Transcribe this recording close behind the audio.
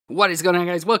What is going on,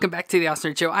 guys? Welcome back to the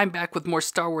FallenRedZeo Show. I'm back with more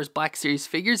Star Wars Black Series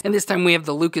figures, and this time we have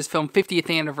the Lucasfilm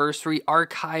 50th Anniversary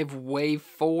Archive Wave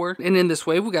 4. And in this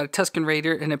wave, we got a Tusken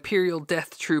Raider, an Imperial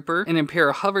Death Trooper, an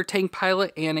Imperial Hovertank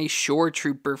pilot, and a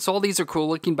Shoretrooper. So all these are cool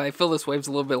looking, but I feel this wave's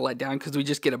a little bit let down because we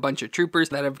just get a bunch of troopers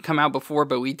that have come out before,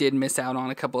 but we did miss out on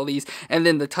a couple of these. And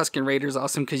then the Tusken Raider is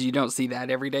awesome because you don't see that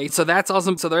every day. So that's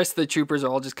awesome. So the rest of the troopers are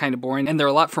all just kind of boring, and they're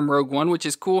a lot from Rogue One, which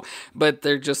is cool, but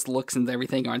they're just looks and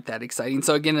everything aren't that exciting.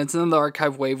 So again, it's another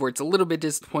archive wave where it's a little bit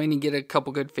disappointing, get a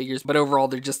couple good figures, but overall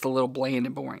they're just a little bland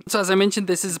and boring. So as I mentioned,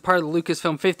 this is part of the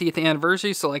Lucasfilm 50th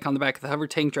Anniversary, so like on the back of the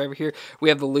Hovertank driver here, we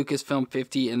have the Lucasfilm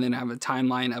 50, and then I have a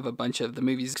timeline of a bunch of the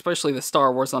movies, especially the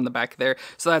Star Wars on the back there.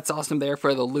 So that's awesome there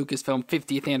for the Lucasfilm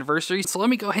 50th Anniversary. So let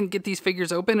me go ahead and get these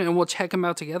figures open and we'll check them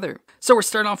out together. So we're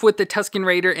starting off with the Tusken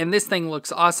Raider, and this thing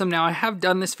looks awesome. Now I have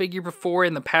done this figure before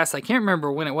in the past. I can't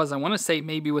remember when it was. I want to say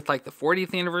maybe with like the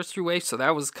 40th Anniversary wave, so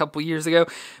that was a couple years ago,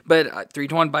 but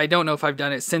 3-to-1, but I don't know if I've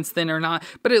done it since then or not,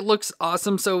 but it looks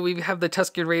awesome. So we have the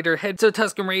Tusken Raider head. So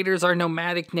Tusken Raiders are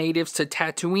nomadic natives to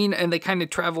Tatooine, and they kind of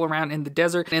travel around in the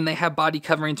desert, and they have body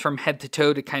coverings from head to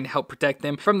toe to kind of help protect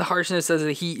them from the harshness of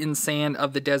the heat and sand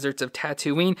of the deserts of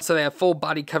Tatooine. So they have full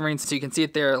body coverings, so you can see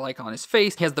it there like on his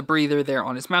face. He has the breather there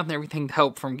on his mouth and everything to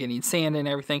help from getting sand and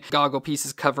everything. Goggle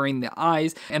pieces covering the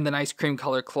eyes, and the nice cream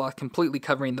color cloth completely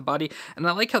covering the body. And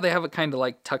I like how they have it kind of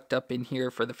like tucked up in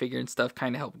here for the figure and stuff,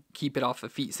 kind of help keep it off the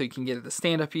feet so you can get it to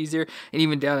stand up easier. And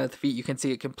even down at the feet, you can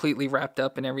see it completely wrapped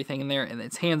up and everything in there, and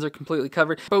its hands are completely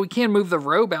covered. But we can move the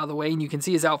robe out of the way, and you can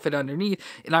see his outfit underneath.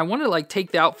 And I want to like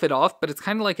take the outfit off, but it's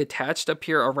kind of like attached up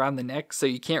here around the neck, so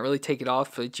you can't really take it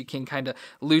off, but you can kind of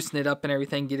loosen it up and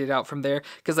everything, get it out from there,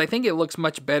 because I think it looks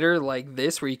much better like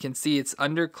this, where you can see it's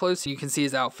under close, so you can see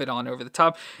his outfit on over the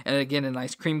top. And again, a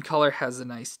nice cream color, has a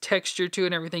nice texture to it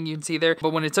and everything you can see there.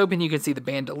 But when it's open, you can see the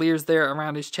bandoliers there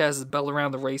around his chest, his belt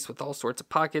around the waist with all sorts of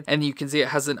pockets, and you can see it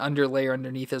has an underlayer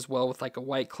underneath as well with like a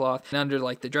white cloth. And under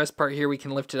like the dress part here, we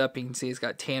can lift it up, you can see he's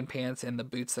got tan pants and the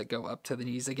boots that go up to the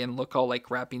knees. Again, look all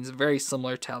like wrappings, very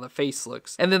similar to how the face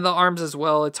looks. And then the arms as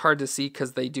well, it's hard to see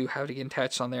because they do have to get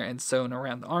attached on there and sewn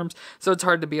around the arms, so it's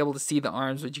hard to be able to see the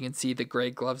arms, but you can see the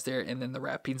gray gloves there, and then the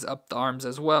wrappings up the arms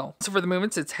as well. So for the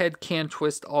movements, its head can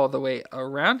twist all the way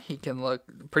around. He can look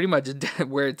pretty much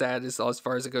where it's at is as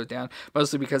far as it goes down,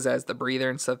 mostly because it has the breather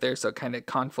and stuff there, so it kind of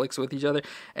conflicts with each other.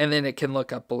 And then it can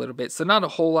look up a little bit, so not a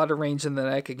whole lot of range in the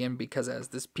neck, again because it has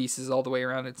this pieces all the way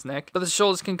around its neck. But the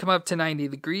shoulders can come up to 90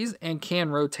 degrees and can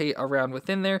rotate around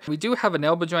within there. We do have an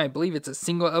elbow joint. I believe it's a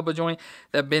single elbow joint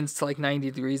that bends to like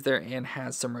 90 degrees there and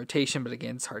has some rotation, but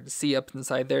again, it's hard to see up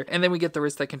inside there. And then we get the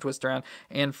wrist that can twist around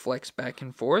and flex back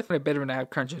and forth. And a bit of an ab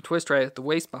crunch and twist right at the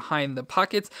waist behind the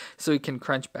pockets, so you can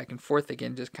crunch back and forth,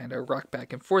 again just kind of rock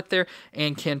back and forth there,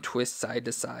 and can twist side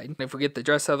to side. And if we get the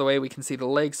dress out of the way, we can see the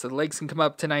legs, so the legs can come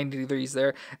up to 90 degrees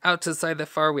there. Out to the side that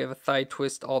far, we have a thigh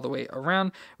twist all the way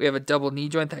around. We have a double knee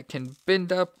joint that can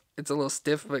bend up. It's a little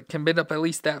stiff, but can bend up at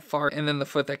least that far, and then the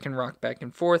foot that can rock back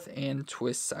and forth and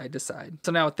twist side to side.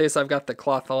 So now with this, I've got the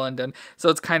cloth all undone, so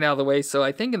it's kind of out of the way. So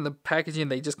I think in the packaging,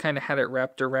 they just kind of had it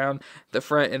wrapped around the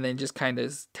front, and then just kind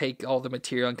of take all the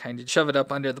material and kind of shove it up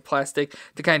under the plastic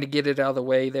to kind of get it out of the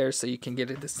way there, so you can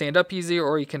get it to stand up easier,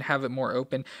 or you can have it more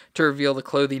open to reveal the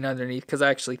clothing underneath, because I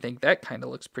actually think that kind of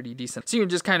looks pretty decent. So you can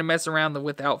just kind of mess around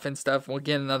with the outfit and stuff. Well,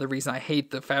 again, another reason I hate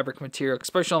the fabric material,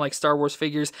 especially on like Star Wars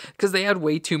figures, because they add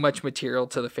way too much material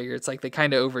to the figure. It's like they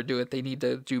kind of overdo it. They need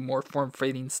to do more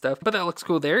form-fitting stuff, but that looks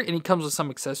cool there. And he comes with some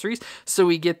accessories. So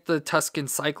we get the Tusken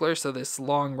Cycler, so this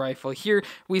long rifle here.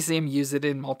 We see him use it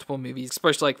in multiple movies,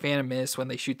 especially like Phantom Menace when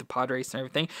they shoot the pod race and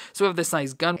everything. So we have this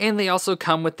nice gun, and they also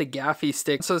come with the gaffy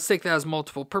stick. So the stick that has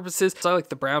multiple purposes. So I like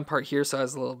the brown part here, so it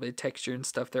has a little bit of texture and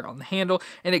stuff there on the handle,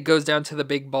 and it goes down to the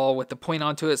big ball with the point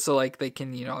onto it, so like they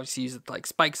can, you know, obviously use it to like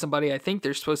spike somebody. I think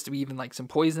there's supposed to be even like some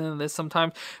poison in this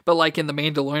sometimes, but like in the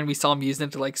Mandalorian, we saw him using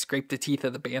it to like scrape the teeth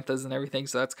of the banthas and everything,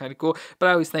 so that's kind of cool. But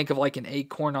I always think of like an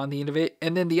acorn on the end of it,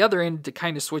 and then the other end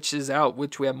kind of switches out,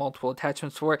 which we have multiple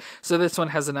attachments for. So this one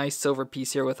has a nice silver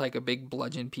piece here with like a big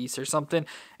bludgeon piece or something,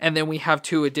 and then we have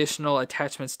two additional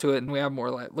attachments to it, and we have more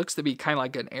like, looks to be kind of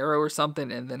like an arrow or something,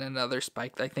 and then another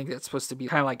spike. I think that's supposed to be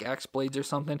kind of like axe blades or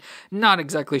something. Not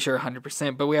exactly sure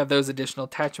 100%, but we have those additional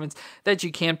attachments that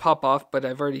you can pop off, but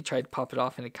I've already tried to pop it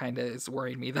off, and it kind of is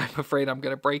worrying me that I'm afraid I'm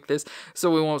going to break this.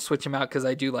 So we won't switch him out because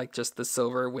I do like just the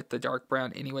silver with the dark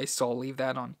brown anyway, so I'll leave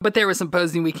that on. But there with some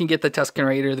posing, we can get the Tusken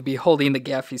Raider to be holding the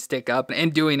gaffy stick up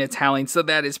and doing its howling, so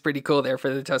that is pretty cool there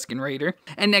for the Tusken Raider.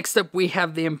 And next up we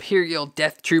have the Imperial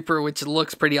Death Trooper, which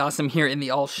looks pretty awesome here in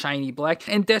the all shiny black.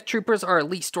 And Death Troopers are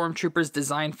elite stormtroopers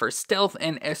designed for stealth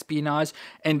and espionage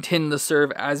and tend to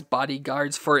serve as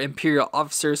bodyguards for Imperial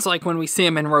officers, like when we see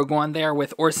them in Rogue One there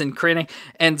with Orson Krennic,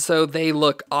 and so they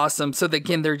look awesome. So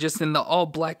again, they're just in the all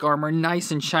black armor,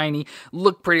 nice and shiny,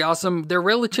 look pretty awesome. They're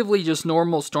relatively just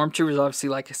normal stormtroopers. Obviously,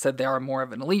 like I said, they are more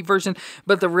of an elite version,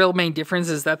 but the real main difference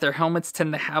is that their helmets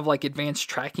tend to have like advanced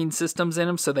tracking systems in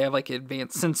them, so they have like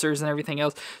advanced sensors and everything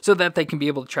else, so that they can be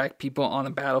able to track people on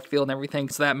the battlefield and everything,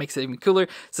 so that makes it even cooler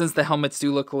since the helmets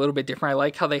do look a little bit different. I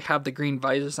like how they have the green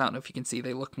visors. I don't know if you can see,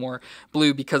 they look more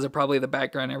blue because of probably the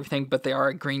background and everything, but they are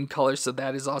a green color, so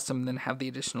that is awesome. And then have the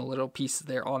additional little pieces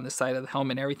there on the side of the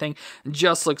helmet and everything,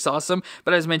 just looks awesome.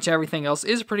 But as mentioned, everything else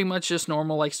is pretty much just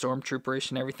normal, like stormtrooperish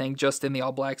and everything, just in the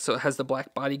all black. So it has the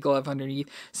black body glove underneath,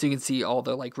 so you can see all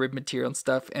the like rib material and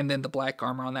stuff, and then the black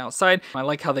armor on the outside. I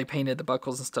like how they painted the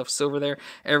buckles and stuff silver there.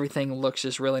 Everything looks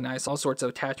just really nice. All sorts of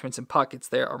attachments and pockets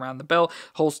there around the belt,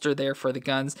 holster there for the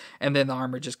guns, and then the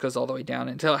armor just goes all the way down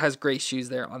until it has gray shoes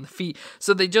there on the feet.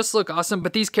 So they just look awesome.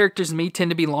 But these characters to me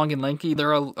tend to be long and lanky.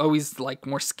 They're always like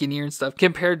more skinnier and stuff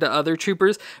compared to other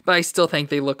troopers, but I still think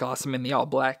they look awesome in the all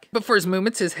black. But for his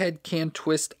movements, his head can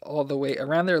twist all the way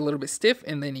around there, a little bit stiff,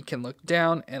 and then he can look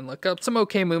down and look up. Some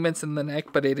okay movements in the neck,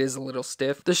 but it is a little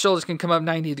stiff. The shoulders can come up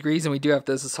 90 degrees, and we do have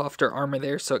this softer armor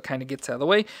there, so it kind of gets out of the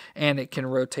way, and it can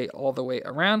rotate all the way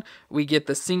around. We get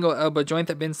the single elbow joint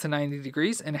that bends to 90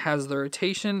 degrees and has the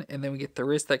rotation, and then we get the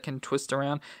wrist that can twist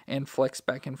around and flex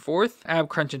back and forth. Ab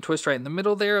crunch and twist right in the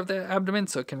middle there of the abdomen,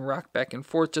 so it can rock back and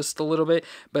forth just a little bit,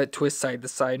 but twist side to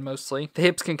side mostly. The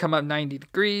hips can come up 90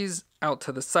 degrees, out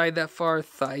to the side that far,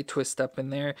 thigh twist up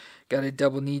in there. Got a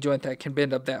double knee joint that can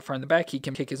bend up that far in the back. He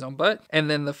can kick his own butt, and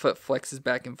then the foot flexes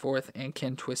back and forth and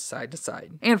can twist side to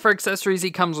side. And for accessories,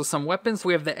 he comes with some weapons.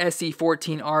 We have the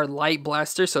SE-14R light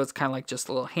blaster, so it's kind of like just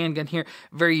a little handgun here.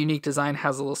 Very unique design,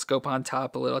 has a little scope on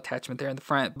top, a little attachment there in the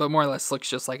front, but more or less looks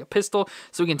just like a pistol.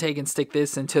 So we can take and stick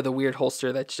this into the weird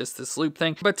holster that's just this loop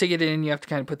thing. But to get it in, you have to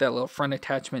kind of put that little front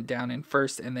attachment down in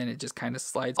first, and then it just kind of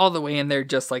slides all the way in there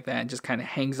just like that and just kind of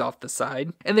hangs off the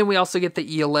side. And then we also get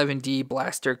the E11D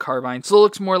blaster carbine, so it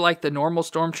looks more like the normal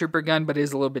stormtrooper gun, but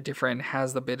is a little bit different and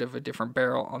has a bit of a different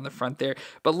barrel on the front there,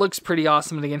 but looks pretty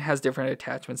awesome. And again, has different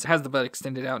attachments, it has the butt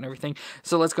extended out and everything.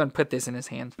 So let's go and put this in his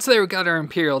hand. So there we got our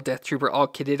Imperial Death Trooper all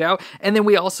kitted out, and then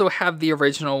we also have the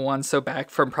original one, so back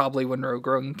from probably when Rogue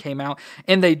One came out,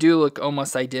 and they do look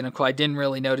almost identical. I didn't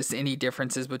really notice any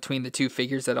differences between the two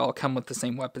figures at all. Come with the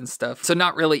same weapon stuff, so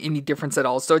not really any difference at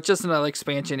all. So it's just another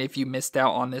expansion if you missed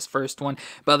out on this first one,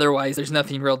 but otherwise there's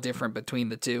nothing real different between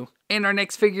the two. And our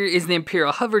next figure is the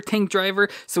Imperial Hovertank driver.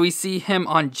 So we see him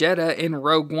on Jedha in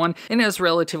Rogue One, and has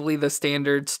relatively the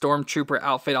standard stormtrooper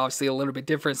outfit, obviously a little bit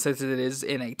different since it is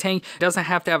in a tank. It doesn't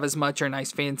have to have as much or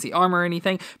nice fancy armor or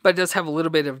anything, but it does have a little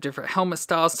bit of different helmet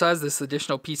styles. So it has this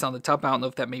additional piece on the top. I don't know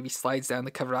if that maybe slides down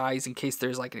to cover eyes in case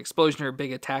there's like an explosion or a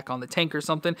big attack on the tank or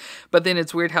something. But then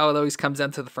it's weird how it always comes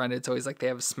down to the front. It's always like they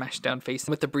have a smashed down face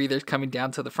with the breathers coming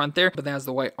down to the front there. But that has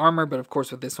the white armor, but of course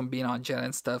with this one being on Jedha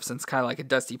and stuff, since it's kind of like a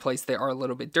dusty place, they are a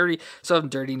little bit dirty, so some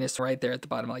dirtiness right there at the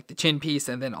bottom, like the chin piece,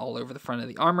 and then all over the front of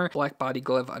the armor. Black body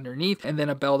glove underneath, and then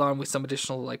a belt on with some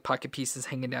additional like pocket pieces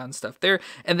hanging down and stuff there.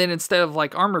 And then instead of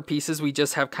like armor pieces, we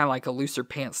just have kind of like a looser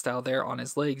pant style there on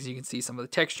his legs. You can see some of the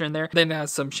texture in there. Then it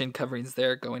has some shin coverings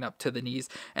there going up to the knees,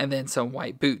 and then some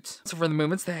white boots. So for the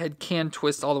movements, the head can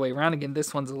twist all the way around. Again,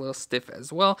 this one's a little stiff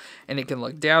as well, and it can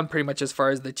look down pretty much as far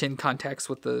as the chin contacts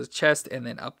with the chest, and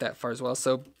then up that far as well.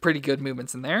 So pretty good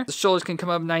movements in there. The shoulders can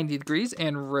come up 90 degrees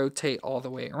and rotate all the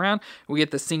way around. We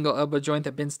get the single elbow joint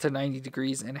that bends to 90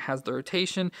 degrees and has the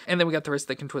rotation, and then we got the wrist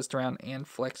that can twist around and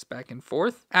flex back and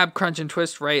forth. Ab crunch and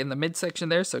twist right in the midsection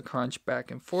there, so crunch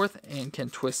back and forth and can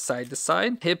twist side to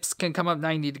side. Hips can come up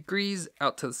 90 degrees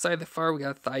out to the side of the far. We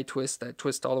got a thigh twist that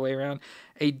twists all the way around,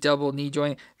 a double knee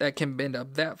joint that can bend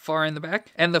up that far in the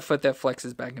back, and the foot that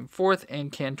flexes back and forth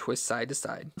and can twist side to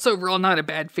side. So overall, not a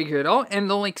bad figure at all, and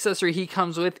the only accessory he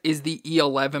comes with is the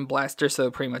E11 blaster,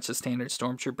 so pretty much a standard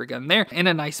stormtrooper gun there, and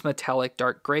a nice metallic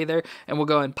dark gray there. And we'll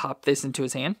go ahead and pop this into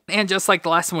his hand. And just like the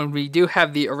last one, we do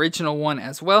have the original one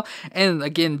as well, and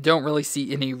again, don't really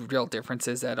see any real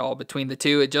differences at all between the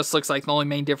two. It just looks like the only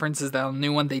main difference is that on the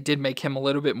new one they did make him a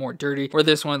little bit more dirty, where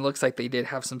this one looks like they did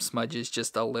have some smudges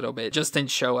just a little bit, just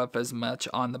didn't show up as much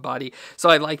on the body. So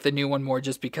I like the new one more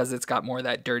just because it's got more of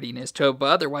that dirtiness to it, but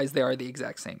otherwise they are the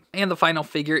exact same. And the final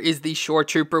figure is the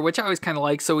Shoretrooper, which I always kind of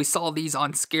like. So we saw these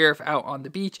on Scarif out on the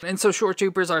beach, beach. And so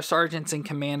Shoretroopers are sergeants in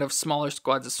command of smaller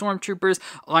squads of stormtroopers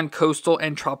on coastal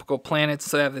and tropical planets,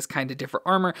 so they have this kind of different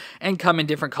armor and come in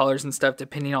different colors and stuff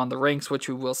depending on the ranks, which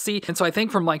we will see. And so I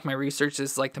think from like my research,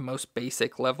 this is like the most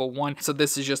basic level 1. So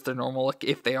this is just their normal look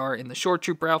if they are in the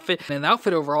Shoretrooper outfit. And the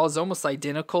outfit overall is almost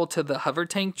identical to the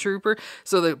Hovertank trooper,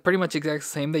 so they're pretty much exactly the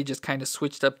same. They just kind of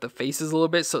switched up the faces a little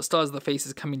bit, so it still has the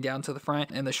faces coming down to the front,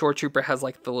 and the Shoretrooper has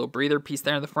like the little breather piece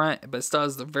there in the front, but it still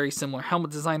has the very similar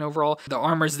helmet design overall. The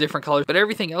armor is different colors, but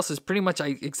everything else is pretty much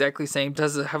exactly the same. It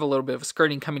does have a little bit of a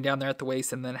skirting coming down there at the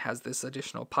waist, and then it has this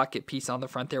additional pocket piece on the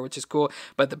front there, which is cool,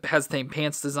 but it has the same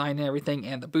pants design and everything,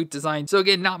 and the boot design. So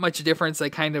again, not much difference. They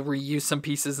kind of reuse some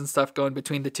pieces and stuff going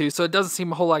between the two, so it doesn't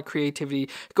seem a whole lot of creativity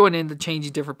going into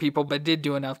changing different people, but it did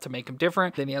do enough to make them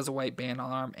different. Then he has a white band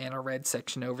on arm and a red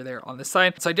section over there on the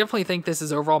side. So I definitely think this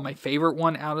is overall my favorite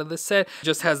one out of the set.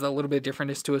 Just has a little bit of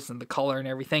differentness to us in the color and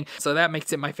everything, so that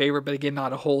makes it my favorite, but again,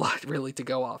 not a whole lot really to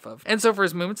go off of. And so for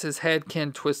his movements, his head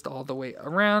can twist all the way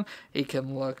around. He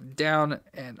can look down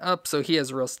and up, so he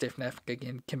has a real stiff neck.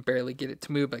 Again, can barely get it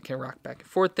to move, but can rock back and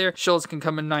forth there. Shoulders can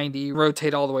come in 90,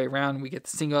 rotate all the way around. We get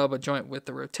the single elbow joint with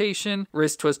the rotation,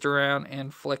 wrist twist around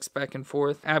and flex back and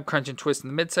forth, ab crunch and twist in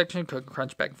the midsection, can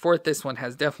crunch back and forth. This one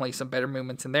has definitely some better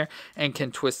movements in there and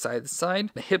can twist side to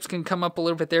side. The hips can come up a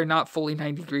little bit there, not fully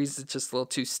 90 degrees, it's just a little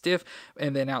too stiff,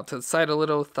 and then out to the side a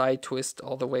little, thigh twist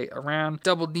all the way around.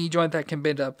 Double knee joint that can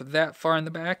bend up that far in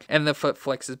the back, and the foot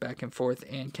flexes back and forth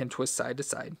and can twist side to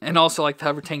side. And also, like the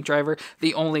Hovertank driver,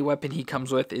 the only weapon he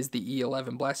comes with is the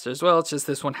E11 blaster as well. It's just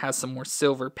this one has some more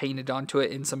silver painted onto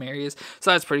it in some areas,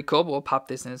 so that's pretty cool. But we'll pop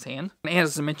this in his hand. And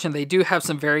as I mentioned, they do have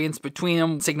some variants between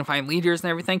them, signifying leaders and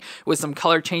everything, with some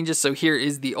color changes. So here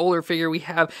is the older figure we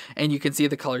have, and you can see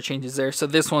the color changes there. So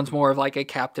this one's more of like a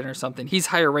captain or something. He's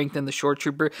higher ranked than the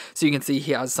Shoretrooper, so you can see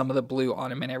he has some of the blue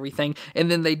on him and everything.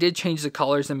 And then they did change the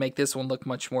colors and make this one look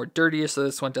much more dirtier, so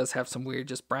this one does have some weird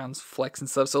just browns flecks and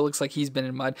stuff, so it looks like he's been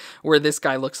in mud, where this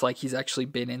guy looks like he's actually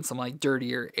been in some like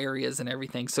dirtier areas and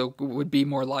everything, so it would be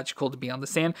more logical to be on the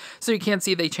sand. So you can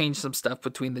see they changed some stuff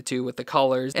between the two with the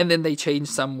colors, and then they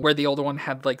changed some where the older one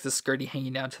had like the skirty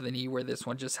hanging down to the knee, where this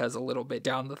one just has a little bit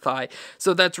down the thigh.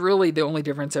 So that's really the only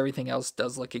difference. Everything else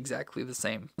does look exactly the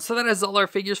same. So that is all our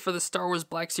figures for the Star Wars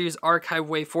Black Series Archive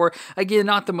Wave 4. Again,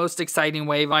 not the most exciting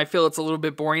wave. I feel it's a little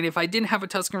bit boring. If I didn't have a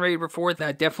Tusken Raider before,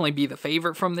 that'd definitely be the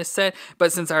favorite from this set,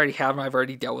 but since I already have them, I've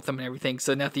already dealt with them and everything,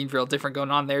 so nothing real different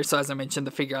going on there. So as I mentioned,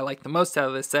 the figure I like the most out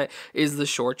of this set is the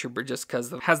Shoretrooper, just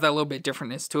because it has that little bit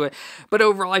differentness to it. But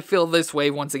overall, I feel this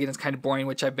wave, once again, is kind of boring,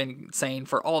 which I've been saying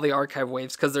for all the archive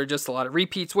waves, because they're just a lot of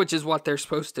repeats, which is what they're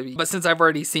supposed to be. But since I've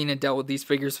already seen and dealt with these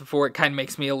figures before, it kind of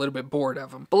makes me a little bit bored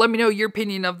of them. But let me know your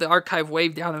opinion of the archive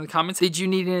wave down in the comments. Did you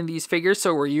need any of these figures?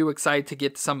 So were you excited to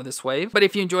get some of this wave? But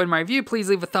if you enjoyed my review, please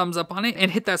leave a thumbs up on it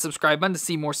and hit that subscribe button to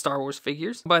see more Star Wars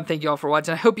figures. But thank you all for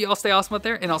watching. I hope you all stay awesome out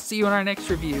there, and I'll see you in our next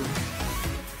review.